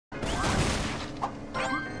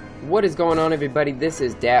What is going on, everybody? This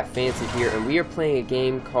is Dat Fancy here, and we are playing a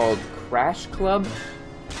game called Crash Club,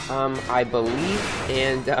 I believe.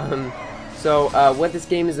 And what this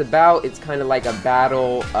game is about, it's kind of like a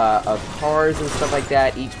battle of cars and stuff like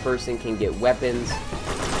that. Each person can get weapons,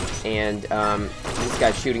 and this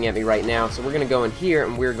guy's shooting at me right now. So we're gonna go in here,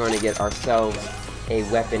 and we're going to get ourselves a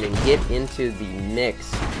weapon and get into the mix.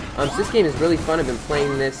 So this game is really fun. I've been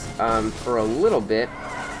playing this for a little bit.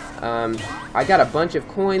 I got a bunch of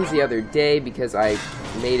coins the other day because I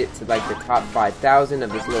made it to like the top 5,000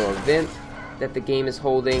 of this little event that the game is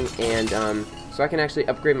holding, and so I can actually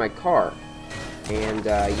upgrade my car. And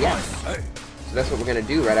yeah, so that's what we're gonna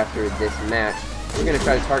do right after this match. We're gonna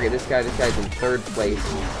try to target this guy. This guy's in 3rd place,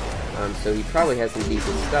 so he probably has some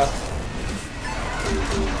decent stuff.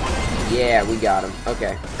 Yeah, we got him.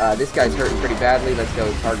 Okay, this guy's hurting pretty badly. Let's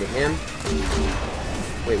go target him.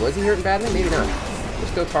 Wait, was he hurting badly? Maybe not. We're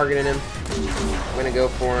still targeting him. We're gonna go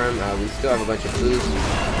for him. We still have a bunch of boosts.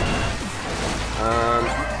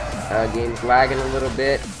 Game's lagging a little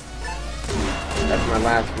bit. That's my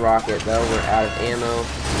last rocket, though. We're out of ammo.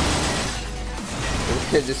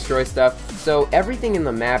 We're gonna destroy stuff. So everything in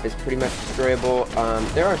the map is pretty much destroyable.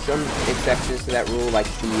 There are some exceptions to that rule, like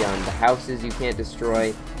the houses you can't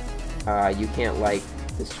destroy. You can't like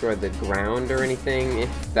destroy the ground or anything,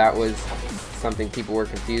 if that was something people were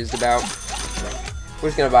confused about. We're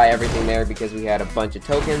just gonna buy everything there because we had a bunch of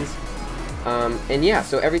tokens. And yeah,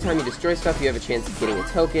 so every time you destroy stuff, you have a chance of getting a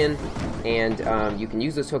token, and you can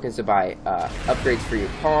use those tokens to buy upgrades for your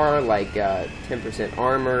car, like 10%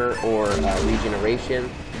 armor or regeneration,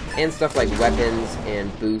 and stuff like weapons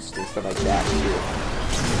and boost and stuff like that too.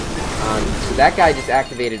 So that guy just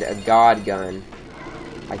activated a God gun.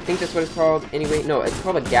 I think that's what it's called. Anyway, no, it's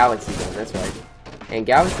called a Galaxy gun. That's right. And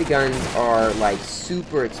Galaxy guns are like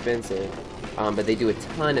super expensive. But they do a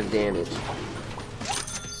ton of damage.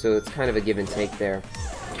 So it's kind of a give and take there.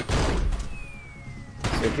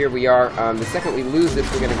 So here we are. The second we lose this,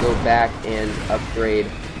 we're going to go back and upgrade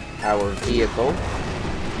our vehicle.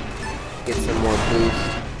 Get some more boost.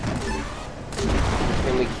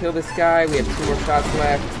 Can we kill this guy? We have 2 more shots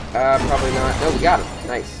left. Probably not. No, we got him.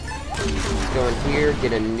 Nice. Let's go in here,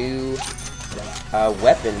 get a new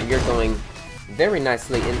weapon. We are going very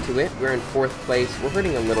nicely into it. We're in 4th place. We're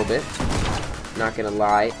hurting a little bit. Not gonna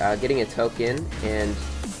lie, getting a token and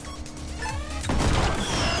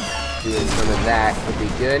doing some of that would be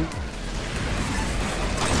good.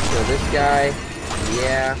 So this guy,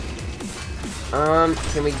 yeah.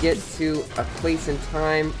 Can we get to a place in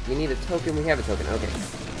time? We need a token. We have a token. Okay.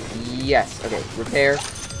 Yes. Okay. Repair.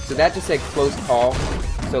 So that just said close call.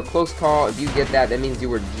 So close call. If you get that, that means you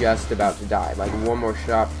were just about to die. Like one more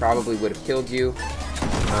shot probably would have killed you,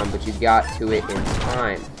 but you got to it in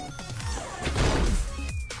time.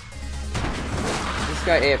 This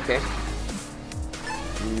guy AFK?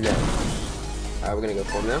 No. We're gonna go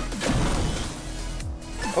for him now.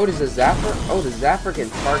 Oh, does the Zapper? Oh, the Zapper can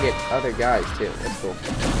target other guys too. That's cool.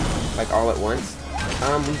 Like all at once.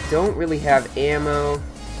 We don't really have ammo.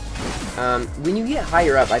 When you get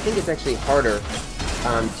higher up, I think it's actually harder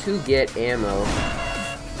to get ammo.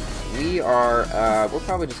 We're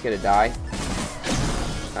probably just gonna die.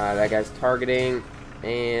 That guy's targeting,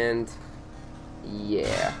 and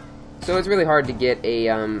yeah. So it's really hard to get a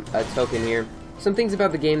token here. Some things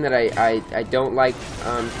about the game that I don't like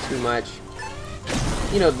too much.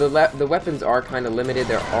 You know, the weapons are kind of limited.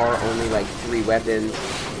 There are only like 3 weapons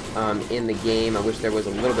in the game. I wish there was a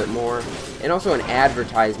little bit more. And also an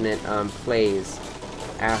advertisement plays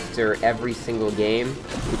after every single game,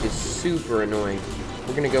 which is super annoying.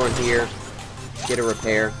 We're gonna go in here, get a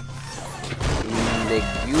repair.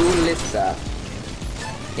 Nebulista.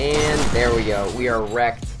 And there we go. We are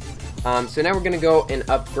wrecked. So now we're going to go and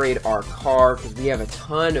upgrade our car because we have a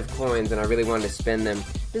ton of coins and I really wanted to spend them.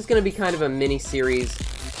 This is going to be kind of a mini-series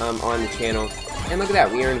on the channel. And look at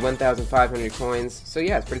that, we earned 1,500 coins. So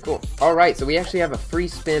yeah, it's pretty cool. Alright, so we actually have a free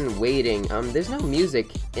spin waiting. There's no music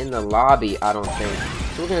in the lobby, I don't think.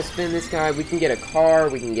 So we're going to spin this guy. We can get a car,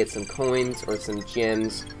 we can get some coins or some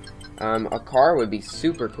gems. A car would be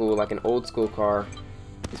super cool, like an old school car.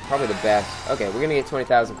 It's probably the best. Okay, we're going to get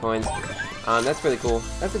 20,000 coins. That's really cool.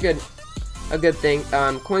 That's a good thing.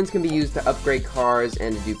 Coins can be used to upgrade cars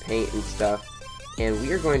and to do paint and stuff. And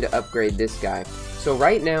we are going to upgrade this guy. So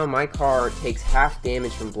right now, my car takes half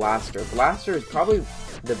damage from Blaster. Blaster is probably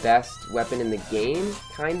the best weapon in the game,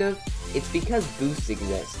 kind of. It's because boosts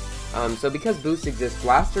exist. So because boosts exist,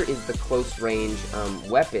 Blaster is the close range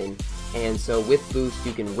weapon. And so with boost,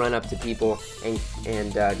 you can run up to people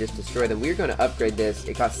and just destroy them. We're going to upgrade this.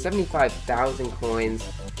 It costs 75,000 coins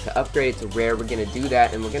to upgrade it to rare. We're going to do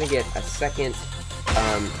that, and we're going to get a second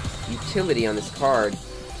utility on this card,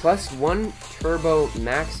 plus 1 turbo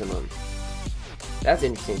maximum. That's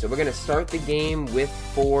interesting. So we're going to start the game with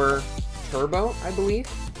 4 turbo, I believe.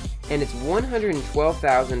 And it's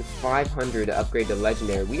 112,500 to upgrade to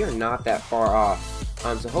legendary. We are not that far off.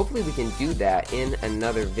 So hopefully we can do that in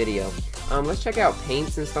another video. Let's check out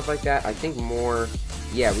paints and stuff like that. I think more,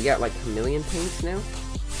 yeah, we got like chameleon paints now.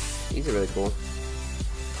 These are really cool.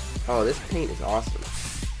 Oh, this paint is awesome.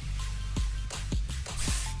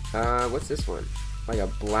 What's this one? Like a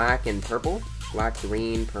black and purple? Black,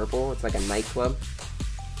 green, purple. It's like a nightclub.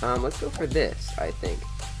 Let's go for this, I think.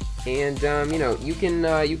 And, you know, you can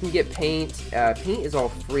get paint. Paint is all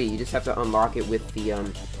free. You just have to unlock it with the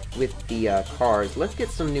cars. Let's get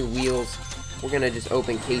some new wheels. We're gonna just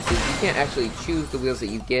open cases. You can't actually choose the wheels that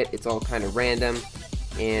you get. It's all kind of random.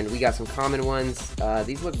 And we got some common ones.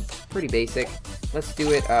 These look pretty basic. Let's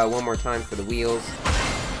do it one more time for the wheels.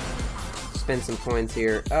 Spend some coins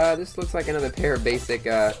here. This looks like another pair of basic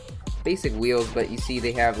wheels, but you see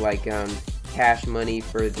they have like cash money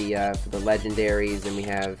for the legendaries, and we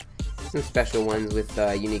have some special ones with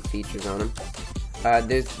unique features on them.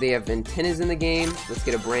 They have antennas in the game. Let's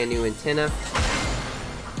get a brand new antenna.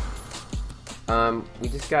 We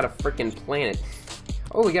just got a freaking planet.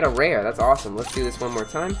 Oh, we got a rare. That's awesome. Let's do this one more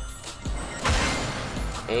time.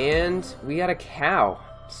 And we got a cow.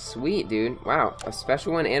 Sweet, dude. Wow, a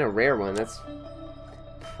special one and a rare one. That's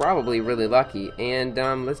probably really lucky. And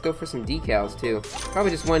let's go for some decals too.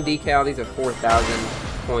 Probably just one decal. These are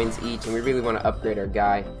 4,000 coins each, and we really want to upgrade our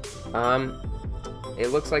guy.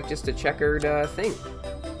 It looks like just a checkered thing.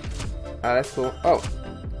 That's cool. Oh,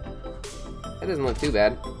 that doesn't look too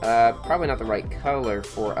bad. Probably not the right color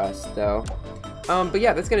for us though. But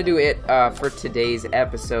yeah, that's gonna do it for today's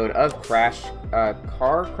episode of Crash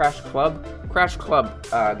Club,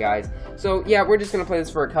 guys. So yeah, we're just gonna play this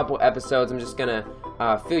for a couple episodes. I'm just gonna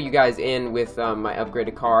fill you guys in with my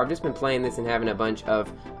upgraded car. I've just been playing this and having a bunch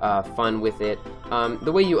of fun with it.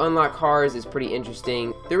 The way you unlock cars is pretty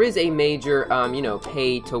interesting. There is a major, you know,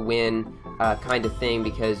 pay to win kind of thing,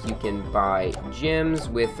 because you can buy gems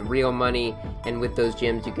with real money, and with those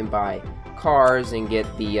gems you can buy cars and get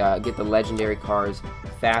the legendary cars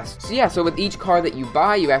fast. So yeah, so with each car that you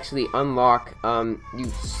buy, you actually unlock, you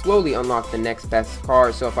slowly unlock the next best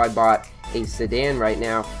car. So if I bought a sedan right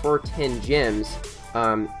now for 10 gems,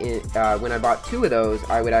 when I bought 2 of those,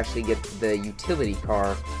 I would actually get the utility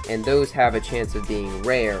car, and those have a chance of being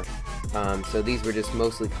rare. So these were just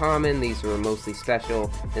mostly common, these were mostly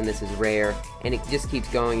special, and this is rare, and it just keeps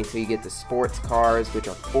going until you get the sports cars, which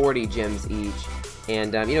are 40 gems each.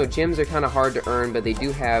 And you know, gems are kind of hard to earn, but they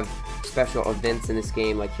do have special events in this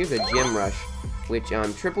game. Like here's a gem rush, which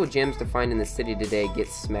triple gems to find in the city today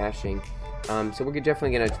gets smashing. So we're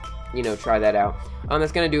definitely gonna, you know, try that out.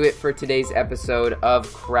 That's gonna do it for today's episode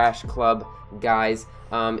of Crash Club, guys.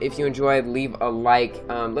 If you enjoyed, leave a like.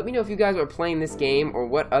 Let me know if you guys are playing this game or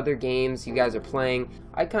what other games you guys are playing.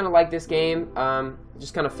 I kind of like this game.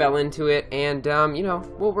 Just kind of fell into it, and you know,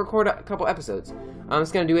 we'll record a couple episodes.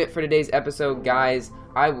 That's gonna do it for today's episode, guys.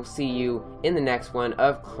 I will see you in the next one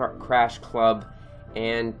of Crash Club,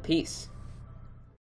 and peace.